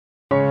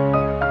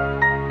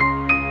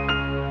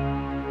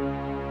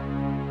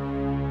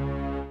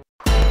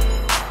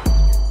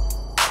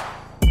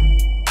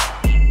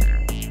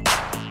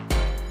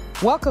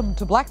Welcome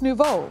to Black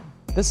Nouveau.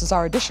 This is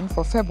our edition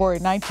for February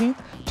 19th,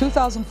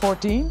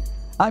 2014.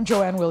 I'm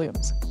Joanne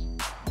Williams.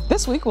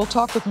 This week we'll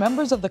talk with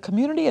members of the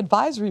Community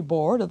Advisory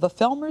Board of the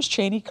Felmers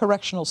Chaney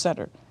Correctional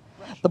Center.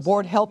 The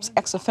board helps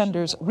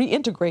ex-offenders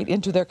reintegrate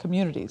into their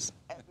communities.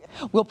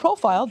 We'll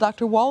profile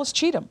Dr. Wallace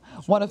Cheatham,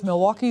 one of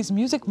Milwaukee's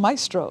music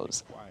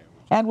maestros.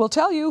 And we'll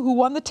tell you who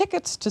won the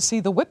tickets to see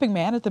The Whipping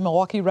Man at the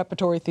Milwaukee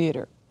Repertory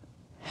Theater.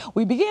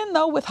 We begin,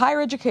 though, with higher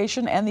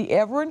education and the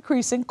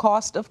ever-increasing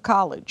cost of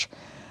college.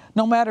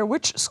 No matter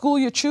which school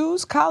you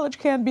choose, college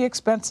can be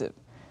expensive.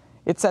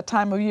 It's that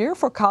time of year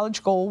for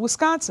College Goal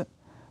Wisconsin.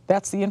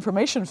 That's the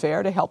information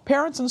fair to help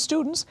parents and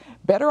students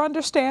better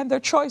understand their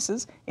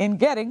choices in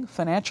getting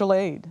financial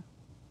aid.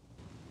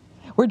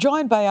 We're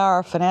joined by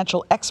our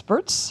financial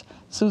experts,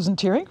 Susan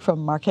Teering from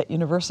Marquette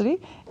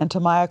University and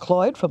Tamaya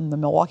Cloyd from the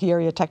Milwaukee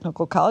Area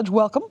Technical College.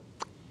 Welcome.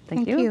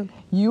 Thank you.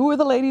 You are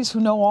the ladies who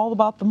know all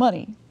about the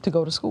money to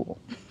go to school.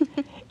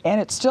 And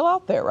it's still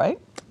out there, right?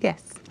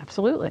 Yes,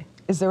 absolutely.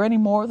 Is there any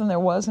more than there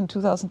was in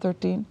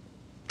 2013?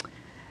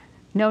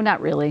 No,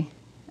 not really.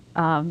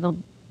 The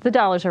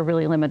dollars are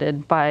really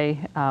limited by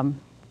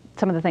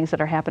some of the things that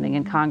are happening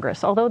in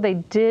Congress, although they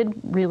did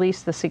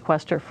release the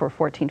sequester for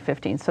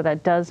 14-15, so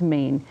that does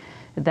mean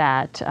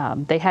that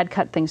they had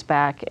cut things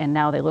back, and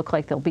now they look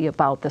like they'll be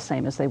about the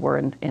same as they were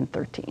in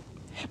 13.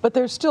 But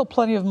there's still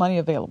plenty of money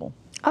available.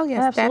 Oh,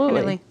 yes,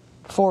 absolutely. Definitely.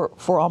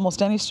 For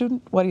almost any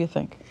student? What do you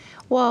think?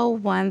 Well,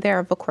 one, there are,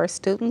 of course,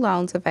 student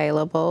loans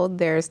available.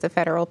 There's the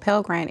federal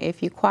Pell Grant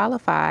if you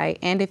qualify,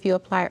 and if you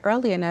apply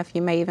early enough,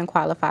 you may even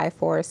qualify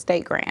for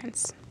state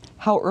grants.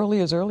 How early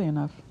is early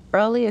enough?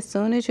 Early, as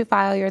soon as you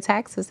file your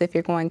taxes, if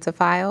you're going to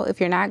file.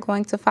 If you're not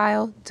going to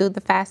file, do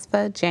the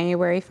FAFSA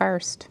January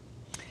 1st.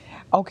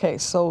 Okay,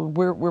 so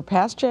we're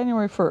past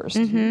January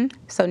 1st. Mm-hmm.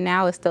 So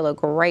now is still a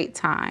great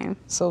time.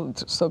 So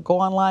go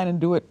online and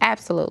do it.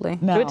 Absolutely.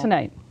 Now. Do it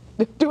tonight.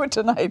 Do it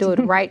tonight. Do it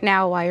right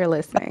now while you're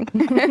listening.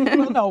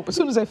 Well, no, as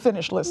soon as I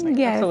finish listening.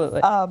 Yes.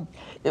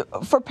 Absolutely.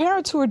 For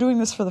parents who are doing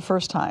this for the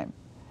first time,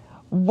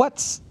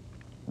 what's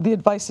the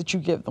advice that you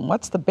give them?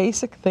 What's the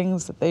basic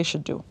things that they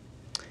should do?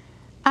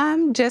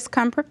 Just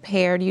come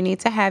prepared. You need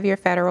to have your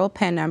federal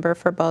PIN number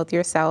for both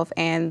yourself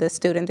and the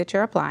student that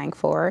you're applying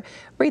for.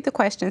 Read the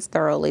questions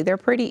thoroughly. They're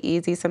pretty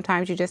easy.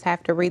 Sometimes you just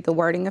have to read the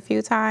wording a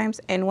few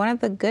times. And one of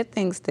the good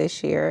things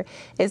this year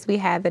is we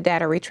have the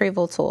data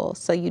retrieval tool.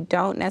 So you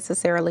don't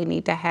necessarily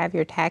need to have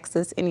your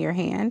taxes in your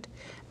hand.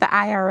 The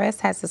IRS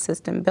has a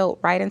system built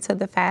right into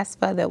the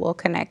FAFSA that will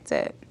connect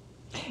it.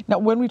 Now,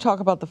 when we talk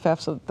about the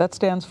FAFSA, that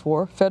stands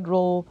for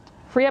Federal...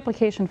 Free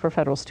application for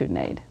federal student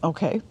aid.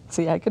 Okay.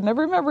 See, I could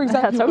never remember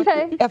exactly That's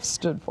okay. what the F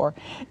stood for.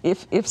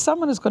 If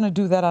someone is going to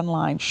do that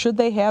online, should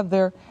they have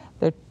their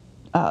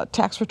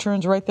tax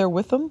returns right there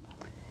with them?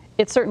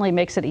 It certainly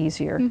makes it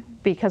easier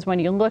because when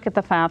you look at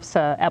the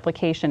FAFSA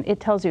application, it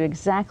tells you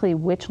exactly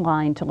which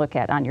line to look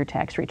at on your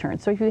tax return.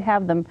 So if you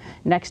have them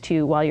next to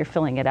you while you're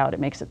filling it out, it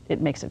makes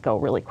it go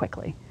really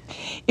quickly.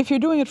 If you're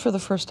doing it for the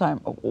first time,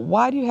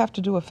 why do you have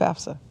to do a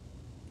FAFSA?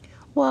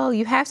 Well,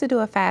 you have to do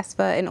a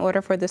FAFSA in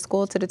order for the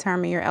school to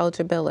determine your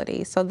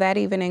eligibility. So that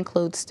even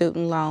includes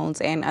student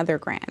loans and other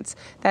grants.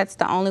 That's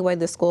the only way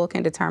the school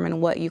can determine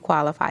what you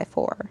qualify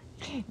for.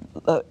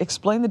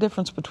 Explain the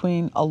difference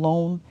between a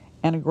loan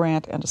and a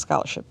grant and a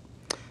scholarship.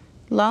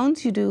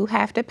 Loans you do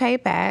have to pay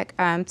back.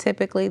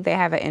 Typically, they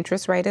have an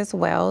interest rate as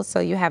well,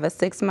 so you have a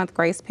 6-month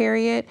grace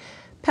period.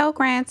 Pell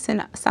Grants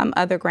and some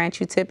other grants,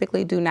 you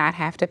typically do not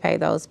have to pay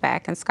those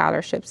back, and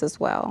scholarships as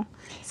well.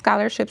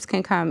 Scholarships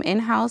can come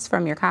in-house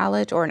from your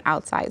college or an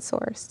outside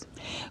source.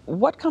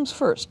 What comes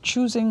first,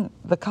 choosing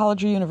the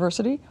college or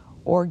university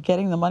or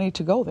getting the money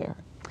to go there?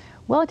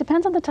 Well, it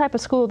depends on the type of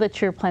school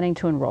that you're planning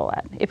to enroll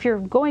at. If you're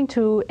going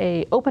to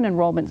an open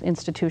enrollment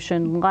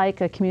institution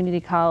like a community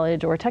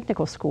college or a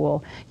technical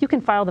school, you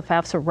can file the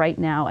FAFSA right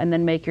now and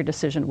then make your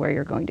decision where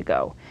you're going to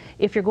go.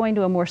 If you're going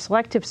to a more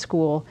selective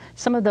school,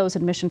 some of those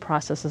admission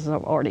processes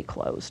are already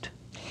closed.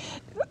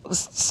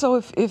 So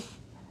if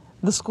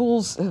the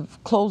schools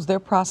have closed their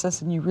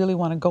process and you really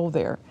want to go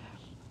there,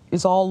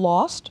 is all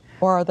lost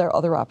or are there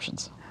other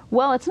options?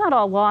 Well, it's not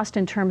all lost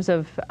in terms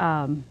of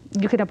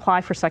you can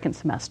apply for second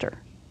semester.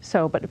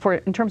 So, but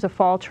in terms of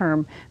fall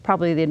term,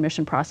 probably the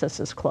admission process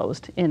is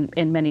closed in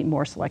many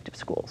more selective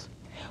schools.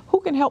 Who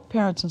can help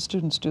parents and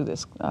students do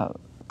this?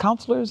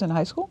 Counselors in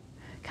high school?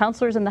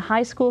 Counselors in the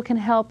high school can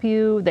help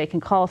you. They can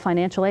call a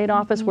financial aid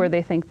office where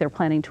they think they're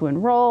planning to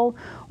enroll.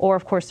 Or,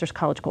 of course, there's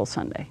College Goal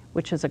Sunday,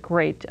 which is a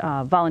great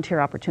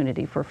volunteer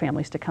opportunity for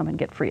families to come and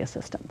get free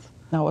assistance.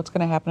 Now, what's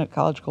going to happen at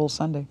College Goal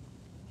Sunday?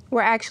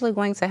 We're actually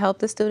going to help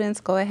the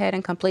students go ahead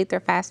and complete their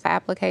FAFSA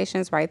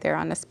applications right there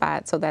on the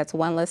spot. So that's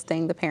one less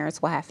thing the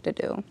parents will have to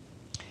do.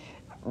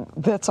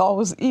 That's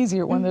always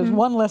easier when there's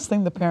one less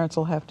thing the parents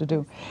will have to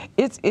do.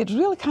 It's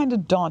really kind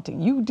of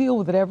daunting. You deal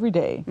with it every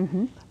day,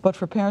 but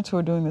for parents who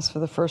are doing this for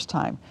the first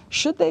time,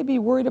 should they be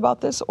worried about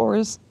this, or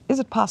is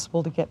it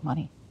possible to get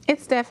money?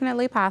 It's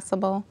definitely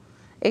possible.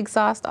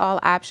 Exhaust all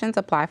options,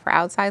 apply for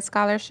outside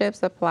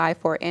scholarships, apply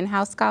for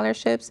in-house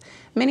scholarships.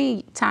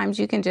 Many times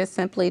you can just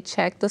simply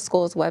check the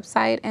school's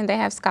website and they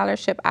have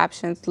scholarship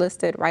options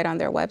listed right on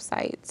their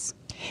websites.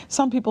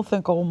 Some people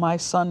think, oh, my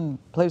son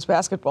plays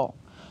basketball,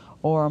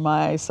 or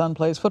my son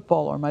plays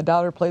football, or my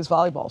daughter plays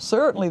volleyball.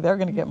 Certainly they're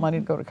going to get money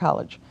to go to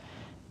college.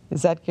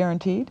 Is that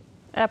guaranteed?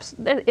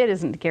 It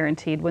isn't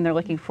guaranteed when they're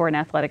looking for an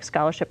athletic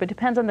scholarship. It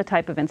depends on the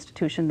type of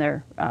institution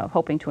they're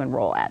hoping to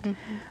enroll at.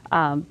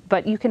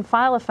 But you can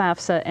file a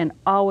FAFSA and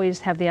always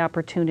have the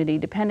opportunity,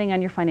 depending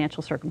on your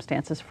financial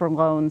circumstances, for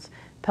loans,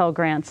 Pell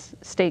Grants,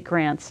 state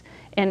grants,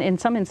 and in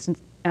some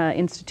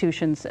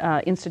institutions,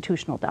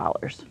 institutional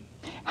dollars.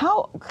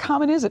 How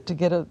common is it to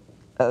get an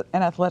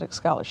athletic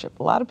scholarship?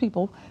 A lot of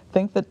people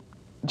think that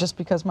just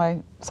because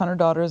my son or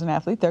daughter is an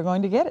athlete, they're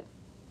going to get it.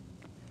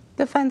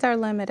 The funds are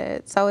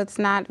limited, so it's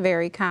not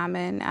very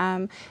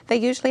common. They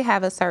usually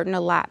have a certain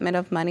allotment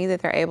of money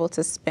that they're able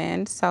to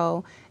spend,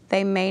 so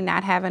they may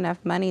not have enough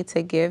money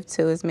to give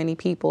to as many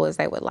people as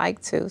they would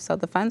like to, so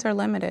the funds are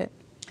limited.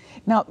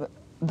 Now,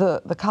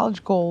 the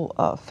College Goal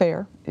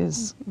Fair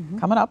is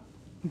coming up.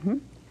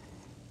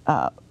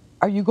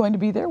 Are you going to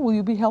be there? Will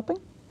you be helping?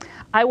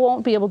 I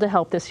won't be able to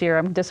help this year.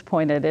 I'm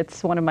disappointed.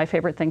 It's one of my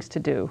favorite things to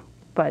do.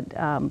 But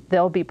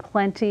there'll be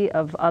plenty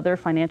of other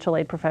financial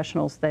aid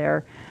professionals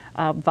there,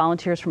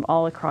 volunteers from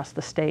all across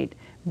the state,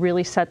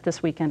 really set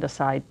this weekend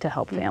aside to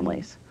help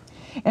families.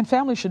 And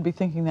families should be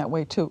thinking that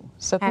way too.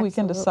 Set the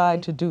weekend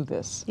aside to do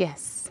this.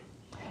 Yes.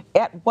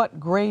 At what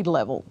grade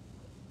level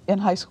in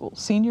high school?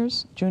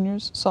 Seniors,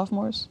 juniors,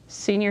 sophomores?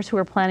 Seniors who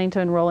are planning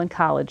to enroll in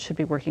college should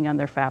be working on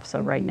their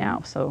FAFSA right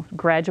now, so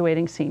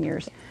graduating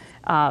seniors.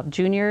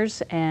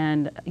 Juniors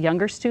and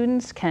younger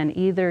students can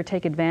either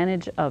take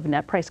advantage of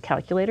net price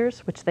calculators,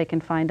 which they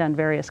can find on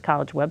various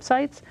college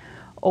websites,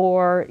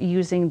 or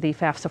using the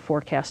FAFSA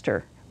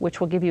forecaster, which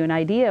will give you an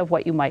idea of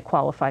what you might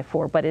qualify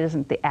for, but it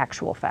isn't the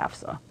actual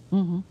FAFSA.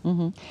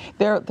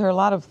 There are a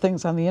lot of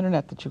things on the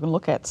internet that you can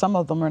look at. Some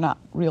of them are not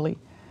really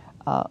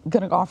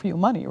going to offer you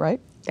money,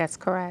 right? That's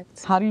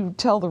correct. How do you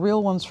tell the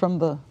real ones from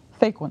the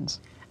fake ones?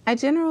 I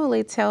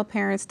generally tell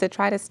parents to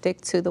try to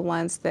stick to the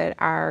ones that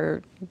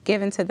are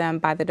given to them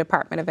by the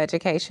Department of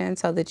Education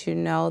so that you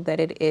know that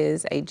it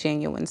is a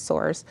genuine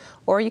source.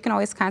 Or you can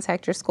always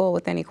contact your school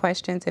with any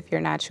questions if you're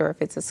not sure if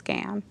it's a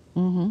scam.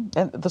 And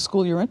the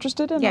school you're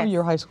interested in, yes, or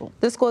your high school?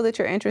 The school that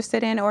you're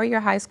interested in, or your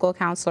high school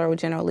counselor will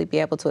generally be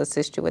able to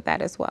assist you with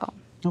that as well.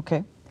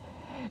 Okay.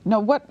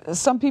 Now,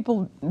 some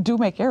people do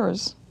make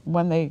errors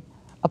when they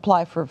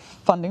apply for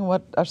funding.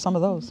 What are some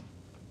of those?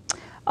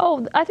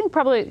 Oh, I think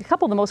probably a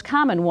couple of the most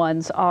common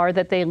ones are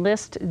that they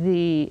list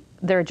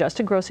their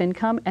adjusted gross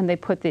income and they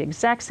put the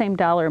exact same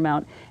dollar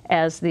amount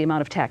as the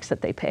amount of tax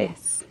that they pay.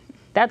 Yes.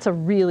 That's a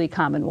really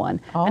common one.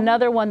 Oh.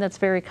 Another one that's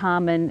very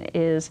common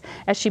is,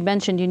 as she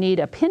mentioned, you need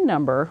a PIN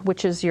number,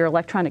 which is your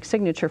electronic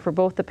signature for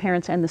both the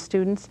parents and the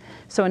students.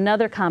 So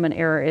another common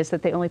error is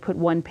that they only put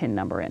one PIN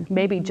number in,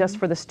 maybe just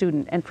for the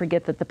student, and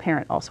forget that the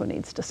parent also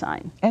needs to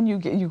sign. And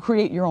you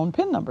create your own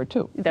PIN number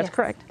too. That's Yes.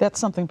 correct. That's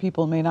something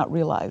people may not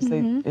realize.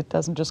 It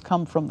doesn't just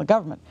come from the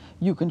government.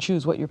 You can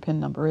choose what your PIN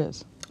number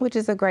is. Which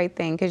is a great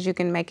thing because you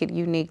can make it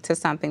unique to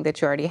something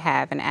that you already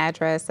have, an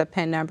address, a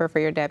PIN number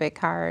for your debit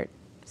card,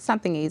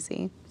 something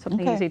easy.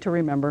 Something Okay. easy to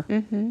remember.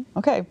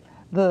 Okay,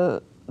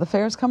 the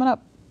fair is coming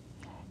up,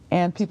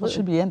 and people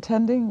should be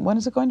attending. When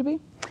is it going to be?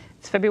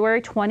 It's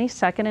February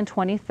 22nd and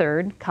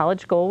 23rd,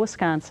 College Goal,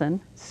 Wisconsin.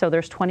 So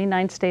there's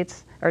 29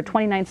 states or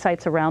 29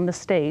 sites around the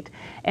state.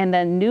 And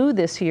then new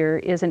this year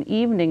is an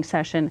evening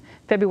session,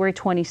 February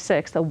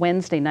 26th, a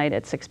Wednesday night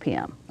at 6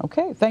 p.m.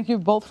 Okay, thank you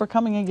both for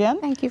coming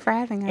again. Thank you for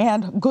having us.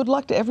 And good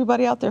luck to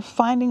everybody out there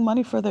finding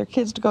money for their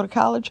kids to go to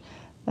college.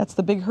 That's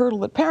the big hurdle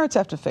that parents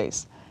have to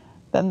face.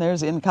 Then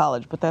there's in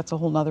college, but that's a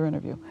whole nother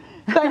interview.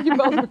 Thank you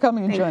both for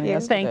coming and joining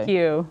us today. Thank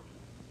you.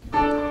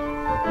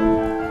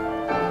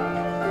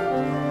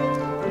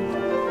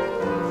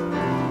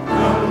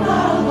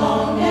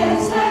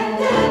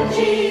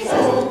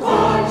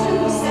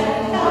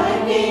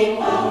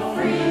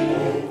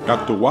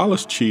 Dr.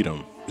 Wallace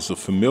Cheatham is a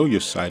familiar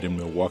sight in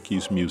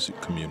Milwaukee's music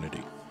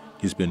community.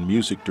 He's been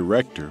music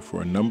director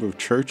for a number of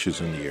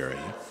churches in the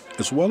area,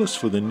 as well as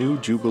for the new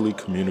Jubilee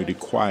Community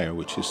Choir,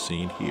 which is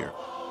seen here.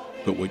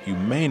 But what you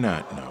may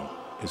not know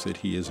is that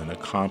he is an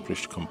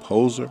accomplished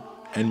composer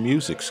and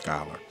music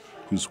scholar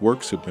whose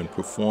works have been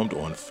performed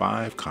on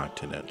 5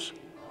 continents.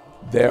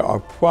 There are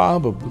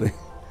probably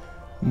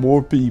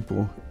more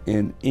people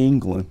in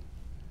England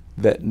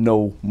that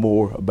know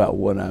more about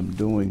what I'm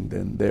doing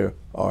than there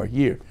are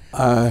here.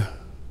 I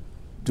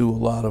do a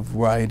lot of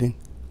writing.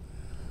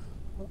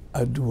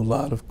 I do a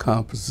lot of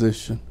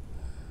composition.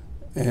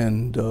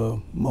 And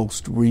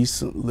most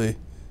recently,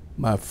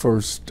 my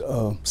first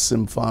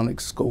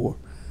symphonic score,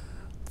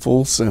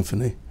 full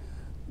symphony,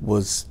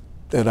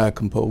 that I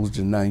composed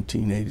in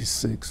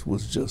 1986,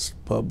 was just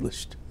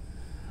published.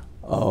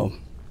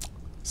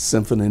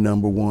 Symphony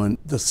number 1.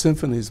 The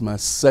symphony is my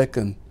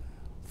second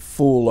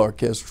full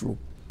orchestral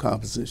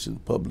composition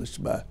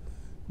published by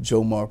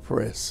Jomar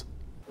Press.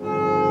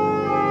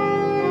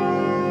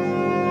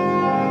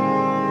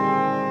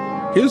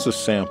 Here's a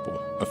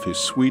sample of his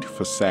suite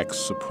for sax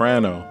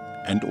soprano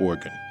and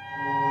organ.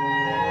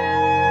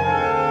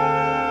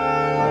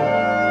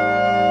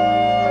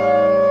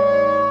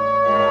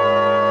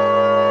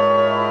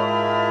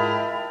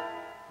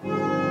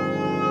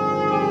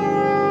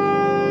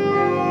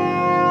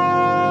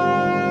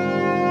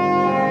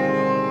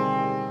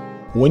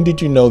 When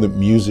did you know that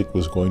music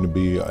was going to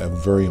be a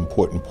very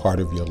important part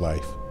of your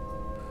life?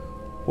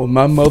 Well,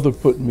 my mother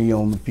put me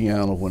on the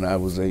piano when I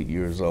was 8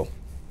 years old.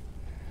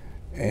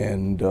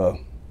 And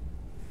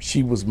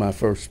she was my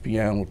first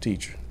piano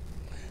teacher.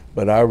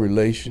 But our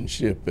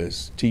relationship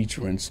as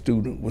teacher and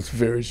student was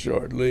very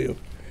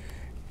short-lived.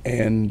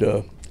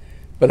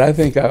 But I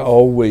think I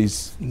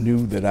always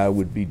knew that I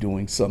would be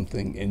doing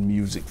something in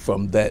music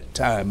from that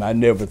time. I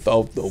never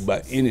thought, though,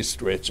 by any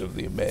stretch of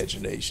the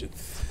imagination,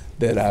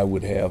 that I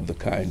would have the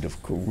kind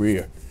of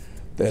career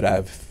that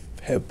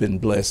have been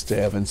blessed to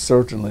have, and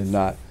certainly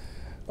not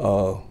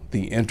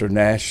the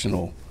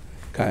international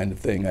kind of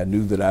thing. I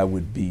knew that I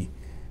would be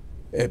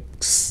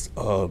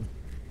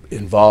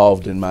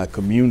involved in my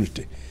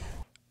community.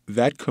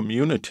 That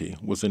community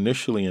was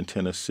initially in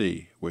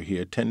Tennessee, where he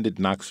attended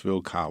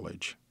Knoxville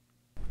College.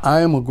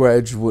 I am a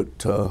graduate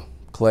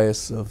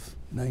class of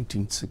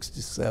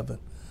 1967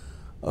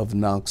 of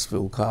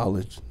Knoxville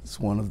College. It's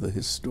one of the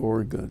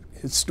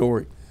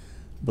historic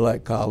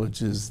black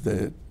colleges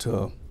that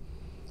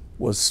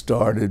was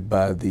started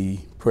by the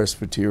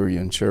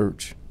Presbyterian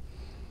Church.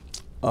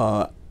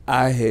 I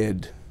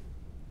had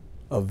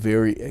a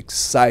very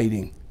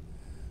exciting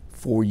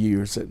 4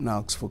 years at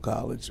Knoxville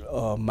College.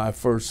 My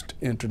first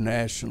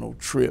international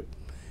trip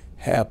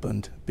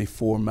happened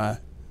before my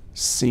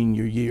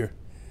senior year.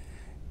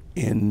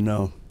 In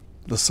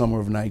the summer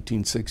of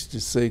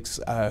 1966,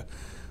 I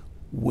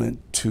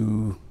went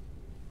to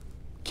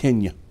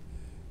Kenya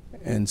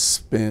and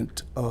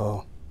spent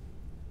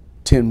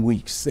 10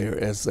 weeks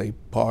there as a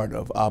part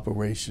of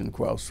Operation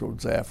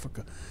Crossroads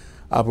Africa.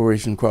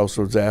 Operation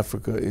Crossroads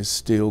Africa is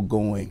still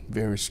going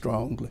very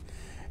strongly.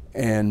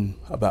 And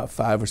about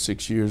 5 or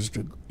 6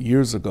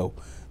 years ago,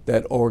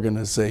 that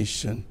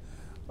organization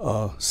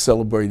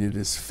celebrated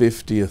its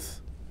 50th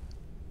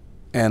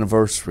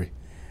anniversary.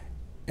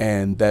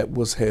 And that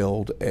was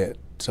held at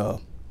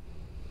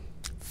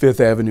Fifth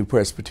Avenue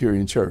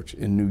Presbyterian Church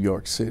in New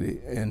York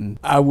City. And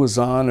I was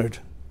honored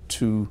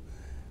to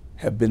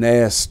have been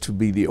asked to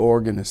be the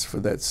organist for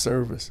that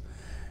service.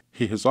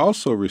 He has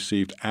also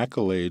received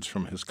accolades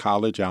from his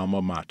college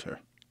alma mater.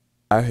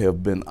 I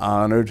have been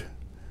honored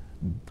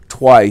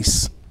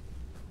twice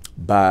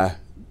by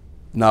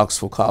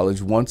Knoxville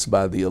College, once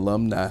by the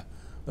Alumni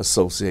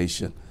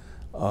Association,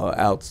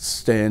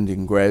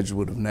 outstanding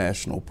graduate of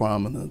national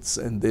prominence,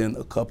 and then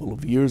a couple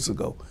of years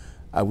ago,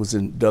 I was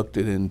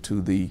inducted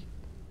into the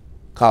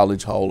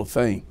College Hall of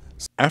Fame.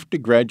 After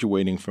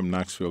graduating from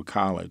Knoxville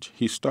College,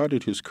 he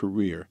started his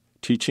career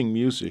teaching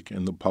music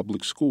in the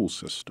public school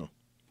system.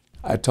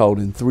 I taught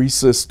in 3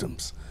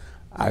 systems.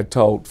 I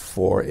taught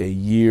for a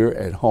year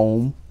at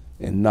home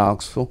in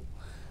Knoxville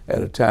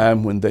at a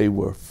time when they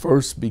were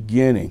first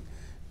beginning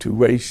to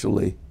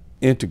racially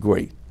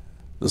integrate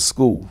the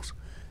schools.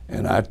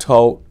 And I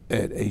taught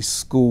at a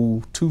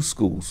school, 2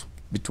 schools,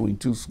 between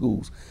 2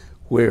 schools,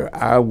 where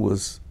I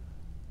was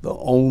the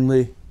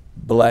only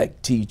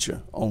black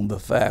teacher on the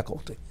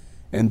faculty.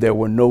 And there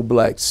were no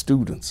black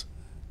students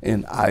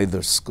in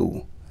either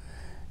school.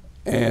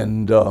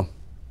 And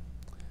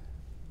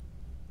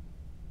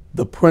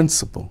the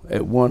principal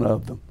at one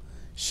of them,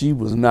 she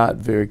was not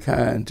very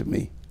kind to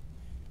me.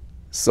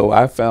 So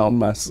I found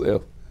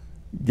myself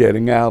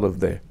getting out of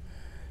there.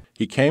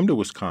 He came to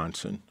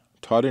Wisconsin,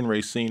 taught in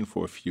Racine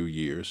for a few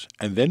years,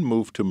 and then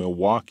moved to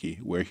Milwaukee,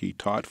 where he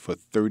taught for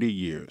 30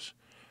 years.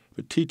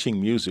 But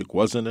teaching music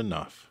wasn't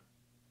enough.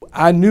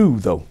 I knew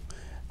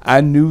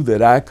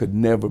that I could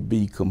never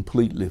be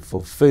completely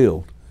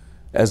fulfilled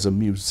as a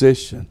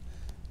musician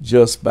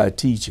just by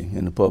teaching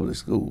in the public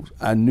schools.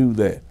 I knew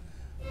that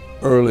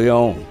early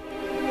on.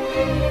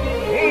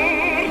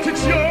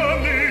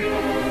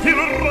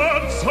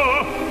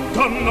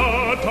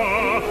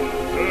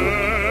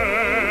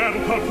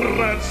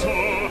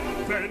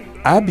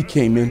 I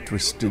became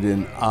interested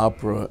in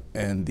opera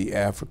and the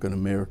African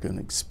American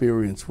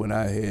experience when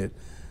I had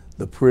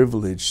the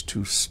privilege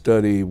to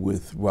study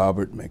with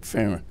Robert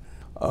McFerrin.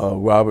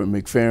 Robert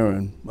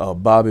McFerrin,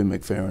 Bobby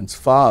McFerrin's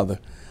father,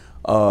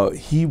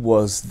 he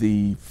was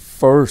the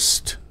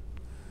first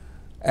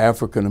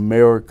African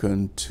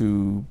American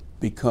to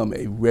become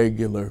a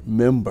regular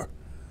member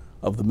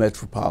of the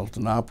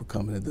Metropolitan Opera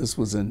Company. This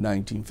was in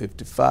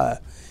 1955.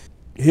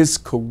 His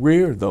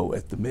career, though,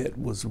 at the Met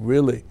was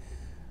really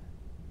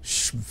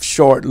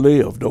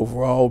short-lived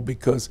overall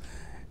because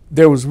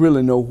there was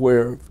really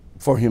nowhere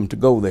for him to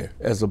go there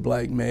as a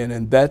black man,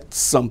 and that's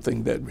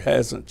something that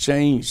hasn't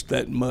changed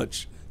that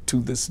much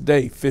to this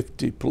day,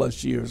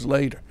 50-plus years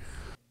later.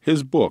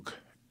 His book,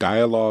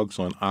 Dialogues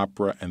on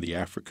Opera and the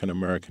African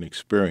American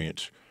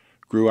Experience,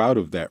 grew out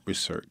of that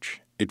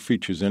research. It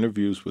features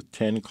interviews with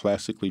 10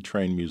 classically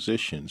trained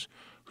musicians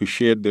who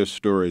shared their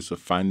stories of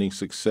finding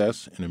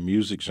success in a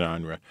music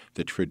genre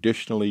that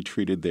traditionally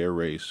treated their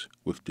race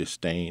with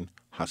disdain,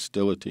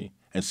 hostility,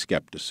 and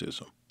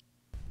skepticism.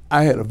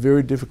 I had a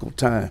very difficult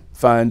time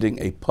finding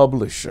a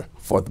publisher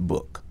for the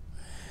book.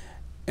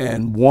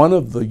 And one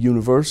of the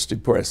university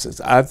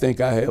presses, I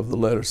think I have the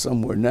letter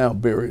somewhere now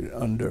buried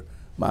under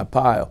my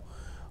pile,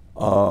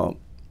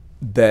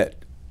 that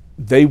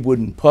they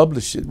wouldn't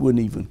publish it,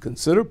 wouldn't even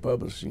consider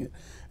publishing it,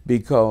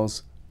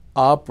 because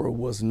opera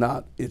was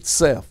not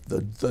itself,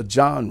 the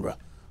genre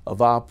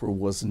of opera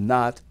was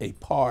not a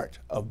part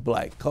of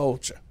black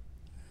culture.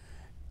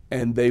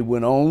 And they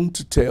went on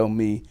to tell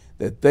me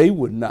that they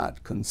would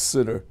not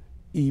consider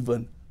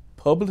even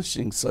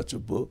publishing such a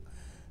book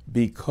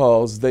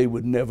because they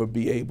would never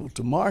be able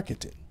to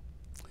market it.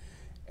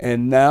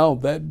 And now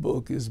that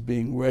book is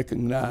being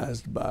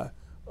recognized by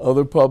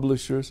other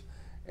publishers,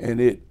 and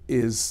it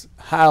is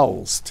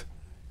housed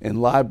in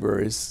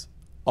libraries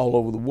all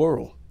over the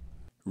world.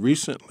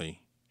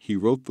 Recently, he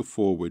wrote the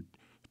foreword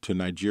to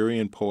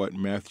Nigerian poet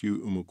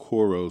Matthew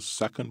Umukoro's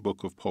second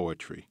book of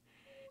poetry.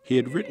 He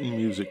had written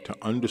music to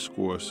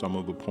underscore some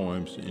of the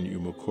poems in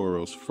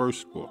Umukoro's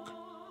first book.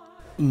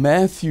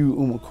 Matthew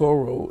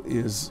Umukoro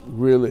is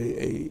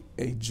really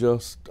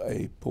just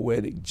a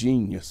poetic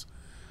genius,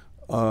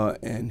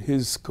 and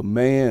his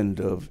command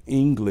of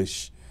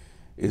English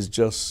is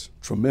just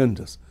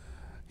tremendous.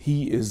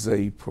 He is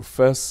a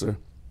professor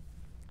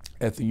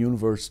at the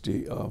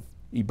University of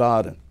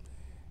Ibadan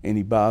in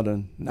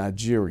Ibadan,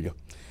 Nigeria.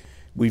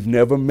 We've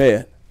never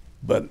met,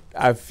 but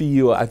I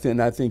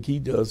think he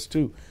does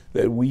too,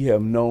 that we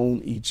have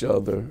known each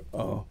other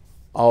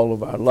all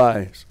of our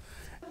lives.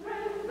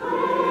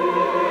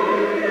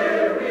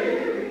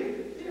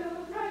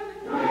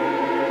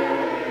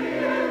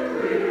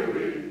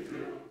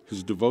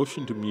 His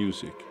devotion to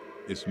music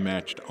is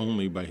matched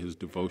only by his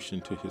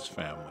devotion to his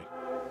family.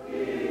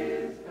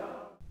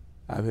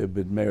 I have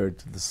been married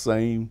to the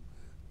same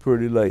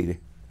pretty lady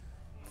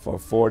for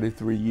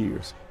 43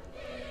 years.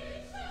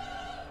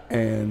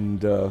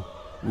 And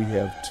we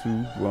have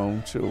 2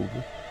 grown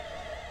children.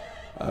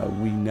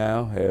 We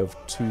now have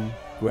 2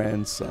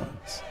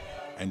 grandsons.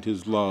 And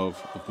his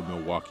love of the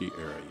Milwaukee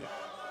area.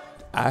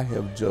 I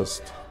have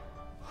just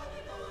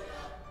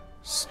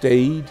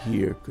stayed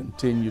here,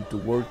 continued to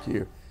work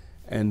here,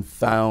 and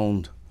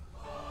found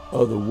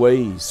other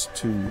ways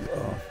to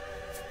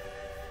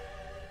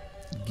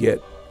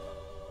get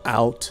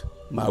out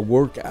my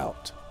work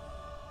out.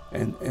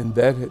 And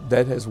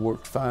that has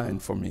worked fine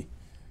for me.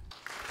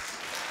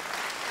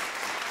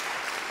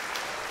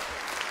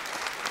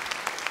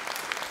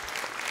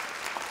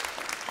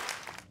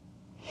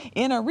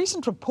 In a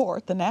recent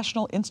report, the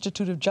National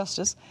Institute of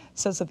Justice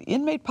says that the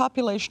inmate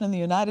population in the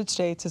United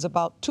States is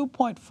about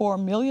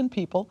 2.4 million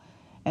people,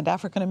 and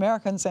African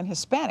Americans and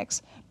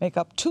Hispanics make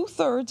up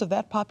 2/3 of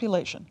that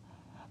population.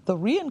 The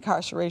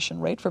reincarceration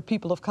rate for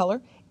people of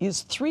color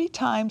is 3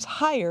 times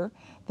higher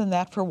than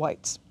that for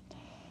whites.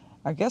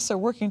 Our guests are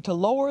working to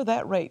lower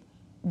that rate.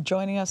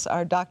 Joining us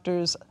are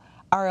Doctors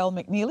R.L.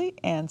 McNeely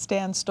and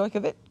Stan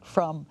Stojkovic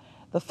from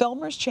the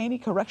Felmers Chaney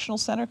Correctional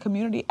Center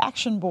Community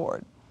Action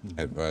Board.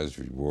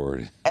 Advisory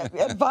Board.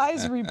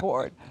 Advisory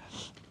Board,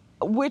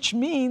 which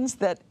means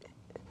that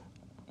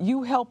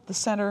you help the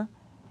center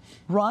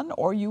run,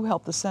 or you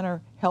help the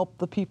center help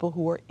the people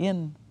who are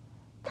in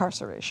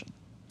incarceration?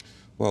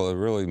 Well, it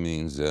really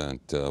means that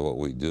what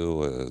we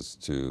do is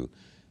to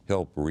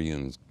help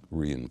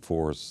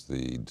reinforce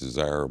the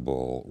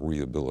desirable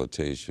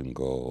rehabilitation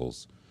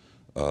goals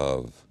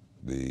of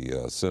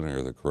the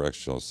center, the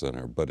correctional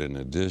center. But in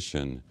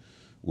addition,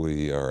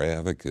 we are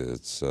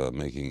advocates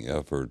making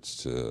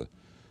efforts to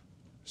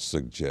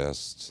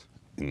suggest,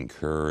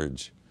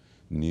 encourage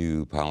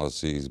new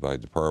policies by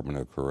Department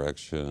of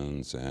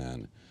Corrections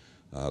and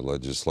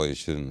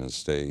legislation in the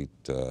state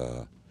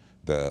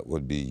that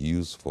would be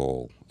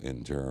useful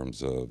in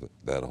terms of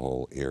that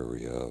whole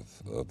area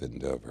of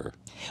endeavor.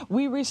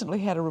 We recently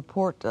had a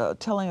report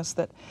telling us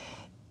that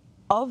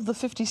of the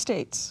 50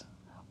 states,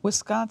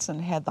 Wisconsin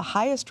had the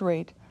highest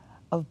rate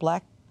of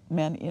black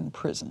men in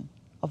prison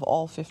of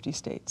all 50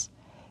 states.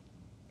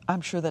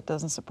 I'm sure that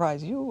doesn't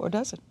surprise you, or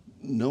does it?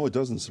 No, it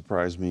doesn't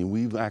surprise me.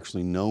 We've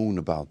actually known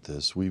about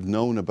this. We've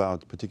known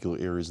about particular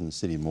areas in the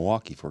city of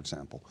Milwaukee, for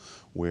example,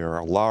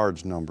 where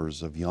large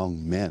numbers of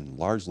young men,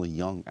 largely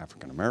young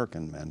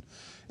African-American men,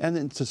 and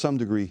then to some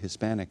degree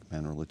Hispanic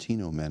men or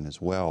Latino men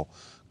as well,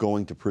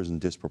 going to prison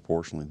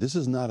disproportionately. This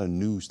is not a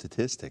new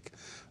statistic.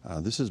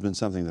 This has been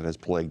something that has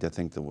plagued, I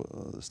think,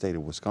 the state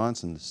of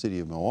Wisconsin, the city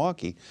of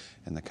Milwaukee,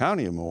 and the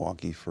county of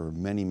Milwaukee for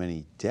many,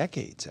 many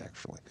decades,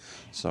 actually.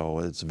 So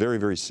it's a very,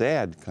 very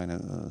sad kind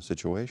of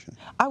situation.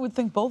 I would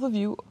think both of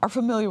you are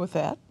familiar with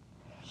that.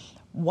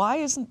 Why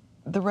isn't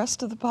the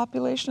rest of the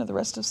population, or the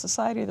rest of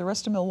society, or the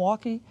rest of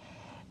Milwaukee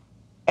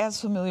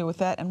as familiar with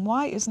that? And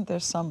why isn't there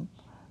some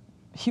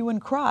hue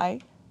and cry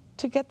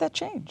to get that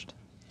changed?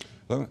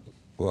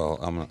 Well,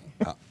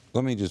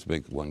 let me just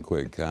make one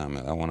quick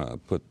comment. I want to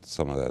put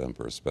some of that in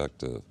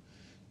perspective.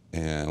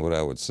 And what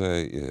I would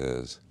say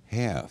is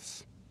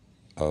half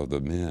of the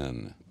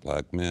men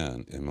black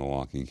men in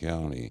Milwaukee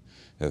County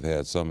have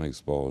had some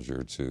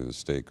exposure to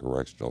state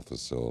correctional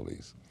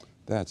facilities.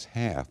 That's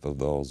half of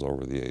those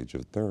over the age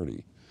of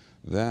 30.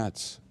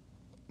 That's,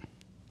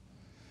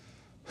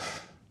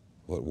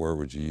 what word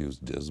would you use,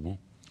 dismal?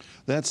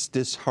 That's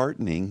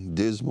disheartening,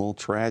 dismal,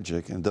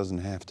 tragic, and doesn't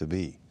have to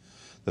be.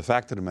 The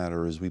fact of the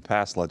matter is we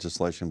passed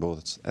legislation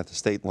both at the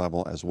state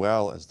level as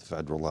well as the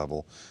federal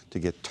level to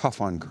get tough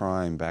on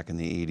crime back in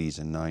the 80s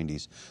and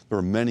 90s. There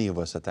were many of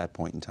us at that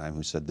point in time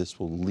who said this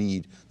will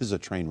lead, this is a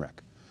train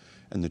wreck.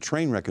 And the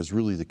train wreck is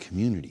really the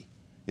community.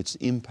 It's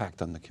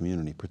impact on the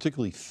community,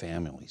 particularly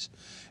families,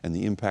 and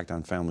the impact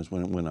on families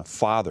when a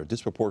father,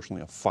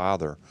 disproportionately a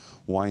father,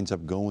 winds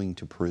up going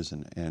to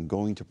prison and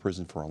going to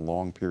prison for a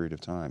long period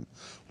of time,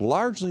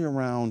 largely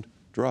around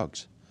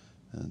drugs.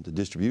 And the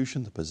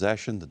distribution, the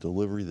possession, the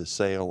delivery, the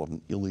sale of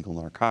illegal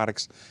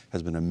narcotics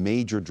has been a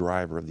major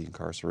driver of the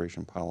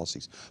incarceration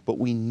policies. But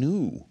we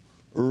knew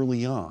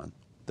early on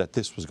that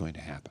this was going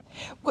to happen.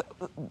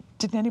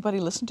 Didn't anybody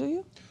listen to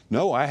you?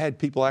 No, I had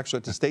people actually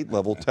at the state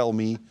level tell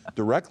me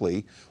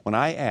directly when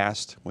I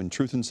asked, when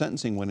Truth in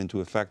Sentencing went into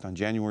effect on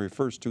January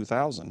 1st,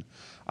 2000,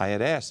 I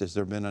had asked, has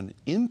there been an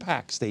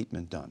impact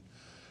statement done?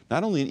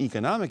 Not only an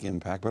economic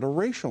impact, but a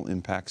racial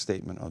impact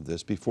statement of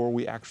this before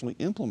we actually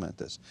implement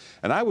this.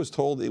 And I was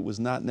told it was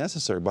not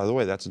necessary. By the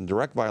way, that's in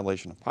direct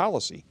violation of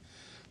policy,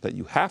 that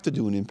you have to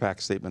do an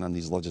impact statement on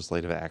these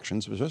legislative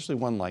actions, especially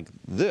one like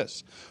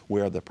this,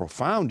 where the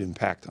profound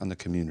impact on the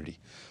community.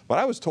 But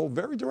I was told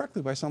very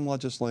directly by some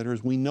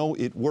legislators, we know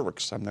it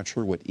works. I'm not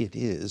sure what it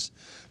is,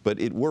 but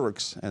it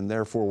works, and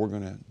therefore we're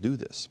going to do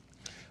this.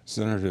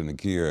 Senator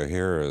Nakia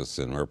Harris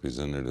and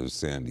Representative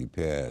Sandy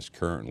Pash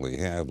currently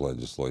have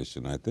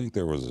legislation. I think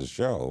there was a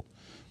show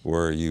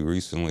where you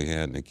recently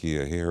had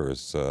Nakia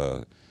Harris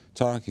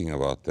talking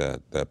about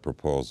that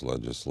proposed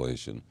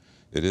legislation.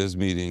 It is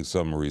meeting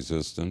some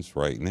resistance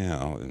right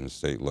now in the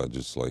state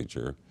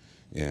legislature,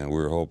 and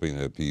we're hoping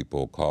that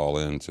people call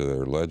in to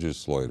their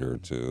legislator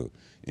to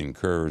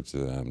encourage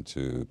them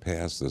to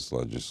pass this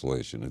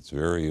legislation. It's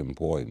very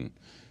important,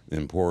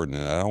 and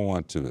I don't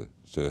want to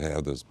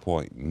have this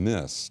point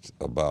missed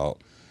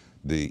about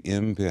the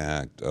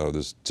impact of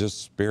this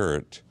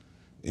disparate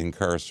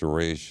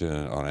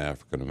incarceration on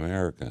African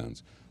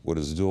Americans. What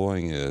it's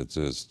doing is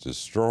it's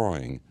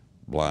destroying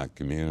black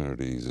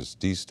communities. It's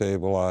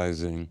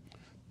destabilizing,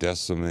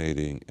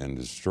 decimating, and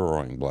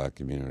destroying black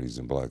communities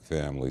and black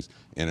families.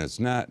 And it's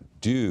not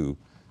due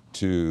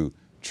to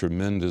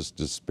tremendous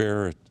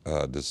disparate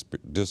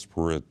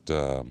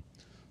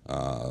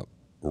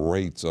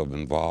rates of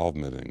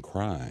involvement in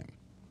crime.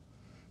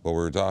 What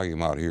we're talking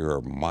about here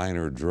are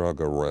minor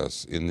drug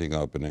arrests ending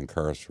up in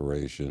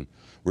incarceration.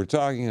 We're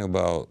talking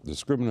about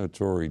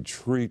discriminatory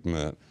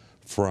treatment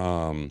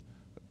from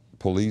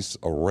police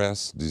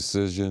arrest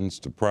decisions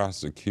to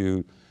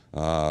prosecute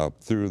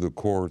through the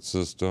court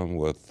system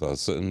with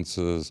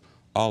sentences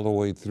all the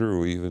way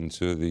through even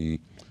to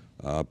the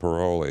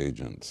parole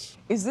agents.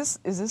 Is this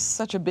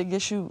such a big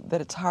issue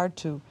that it's hard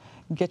to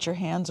get your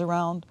hands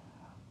around?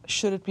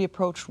 Should it be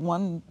approached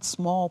one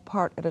small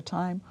part at a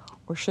time,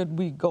 or should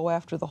we go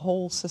after the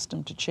whole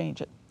system to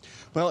change it?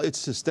 Well, it's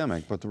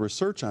systemic, but the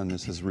research on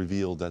this has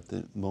revealed that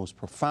the most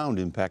profound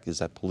impact is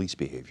that police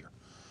behavior,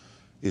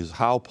 is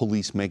how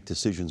police make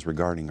decisions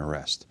regarding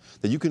arrest.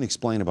 That you can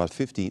explain about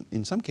 50,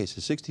 in some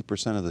cases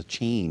 60% of the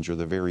change or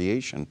the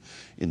variation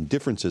in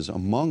differences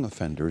among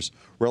offenders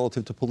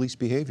relative to police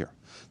behavior.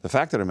 The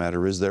fact of the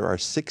matter is there are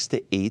 6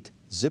 to 8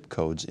 zip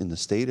codes in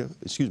the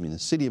in the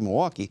city of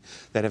Milwaukee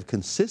that have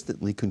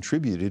consistently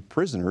contributed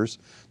prisoners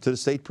to the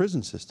state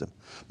prison system.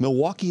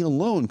 Milwaukee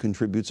alone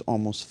contributes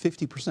almost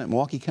 50%,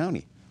 Milwaukee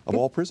County, of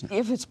all prisoners.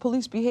 If it's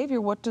police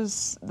behavior, what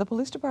does the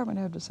police department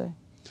have to say?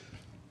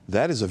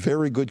 That is a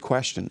very good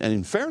question. And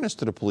in fairness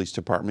to the police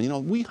department, you know,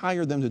 we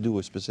hire them to do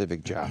a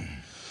specific job.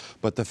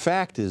 But the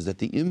fact is that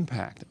the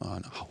impact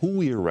on who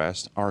we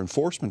arrest, our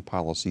enforcement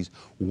policies,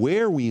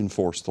 where we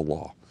enforce the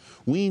law,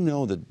 we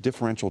know the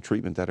differential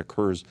treatment that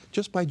occurs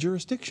just by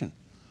jurisdiction,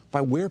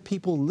 by where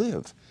people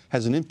live,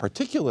 has an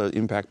particular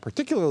impact,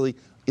 particularly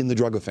in the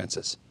drug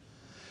offenses.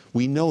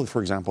 We know,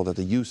 for example, that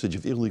the usage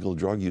of illegal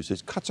drug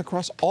usage cuts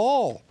across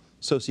all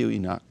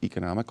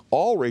socioeconomic,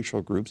 all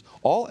racial groups,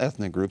 all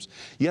ethnic groups,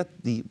 yet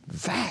the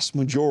vast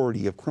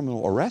majority of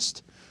criminal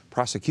arrest,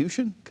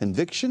 prosecution,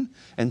 conviction,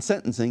 and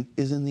sentencing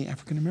is in the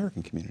African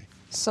American community.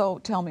 So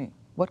tell me,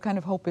 what kind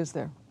of hope is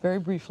there? Very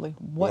briefly,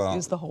 what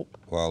is the hope?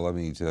 Well, let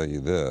me tell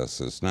you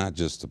this. It's not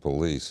just the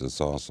police,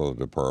 it's also the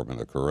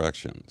Department of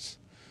Corrections.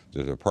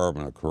 The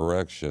Department of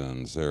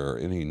Corrections, there are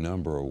any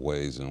number of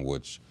ways in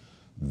which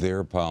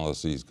their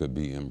policies could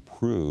be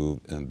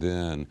improved, and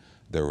then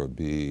there would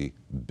be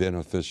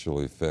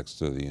beneficial effects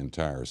to the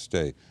entire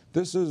state.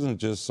 This isn't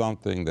just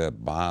something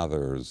that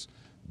bothers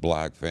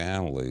black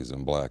families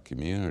and black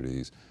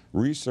communities.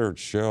 Research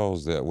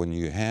shows that when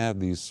you have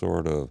these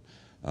sort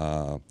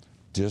of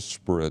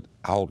disparate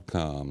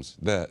outcomes,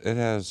 that it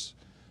has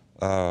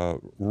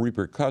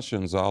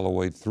repercussions all the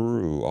way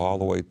through, all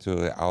the way to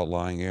the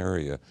outlying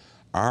area.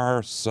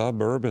 Our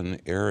suburban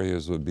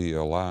areas would be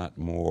a lot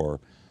more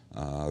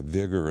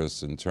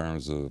vigorous in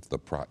terms of the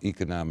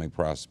economic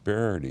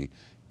prosperity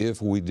if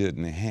we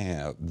didn't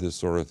have this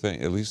sort of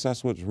thing. At least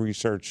that's what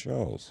research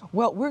shows.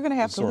 Well, we're going to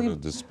have to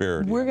leave.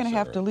 We're going to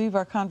have to leave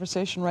our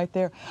conversation right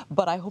there.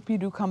 But I hope you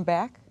do come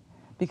back,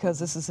 because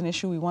this is an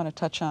issue we want to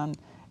touch on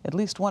at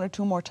least 1 or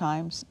 2 more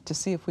times to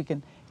see if we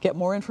can get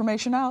more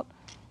information out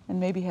and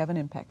maybe have an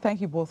impact.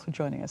 Thank you both for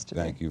joining us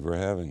today. Thank you for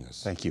having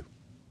us. Thank you.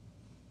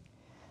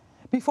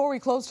 Before we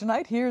close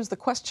tonight, here's the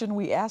question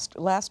we asked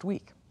last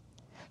week.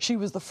 She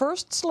was the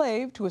first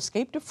slave to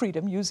escape to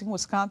freedom using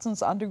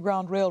Wisconsin's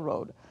Underground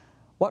Railroad.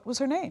 What was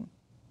her name?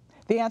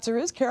 The answer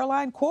is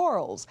Caroline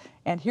Quarles.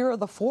 And here are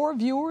the 4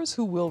 viewers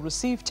who will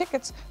receive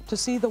tickets to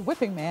see The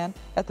Whipping Man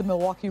at the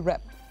Milwaukee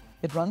Rep.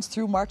 It runs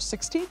through March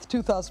 16th,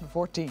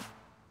 2014.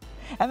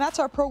 And that's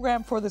our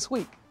program for this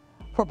week.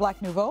 For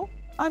Black Nouveau,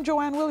 I'm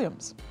Joanne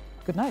Williams.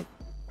 Good night.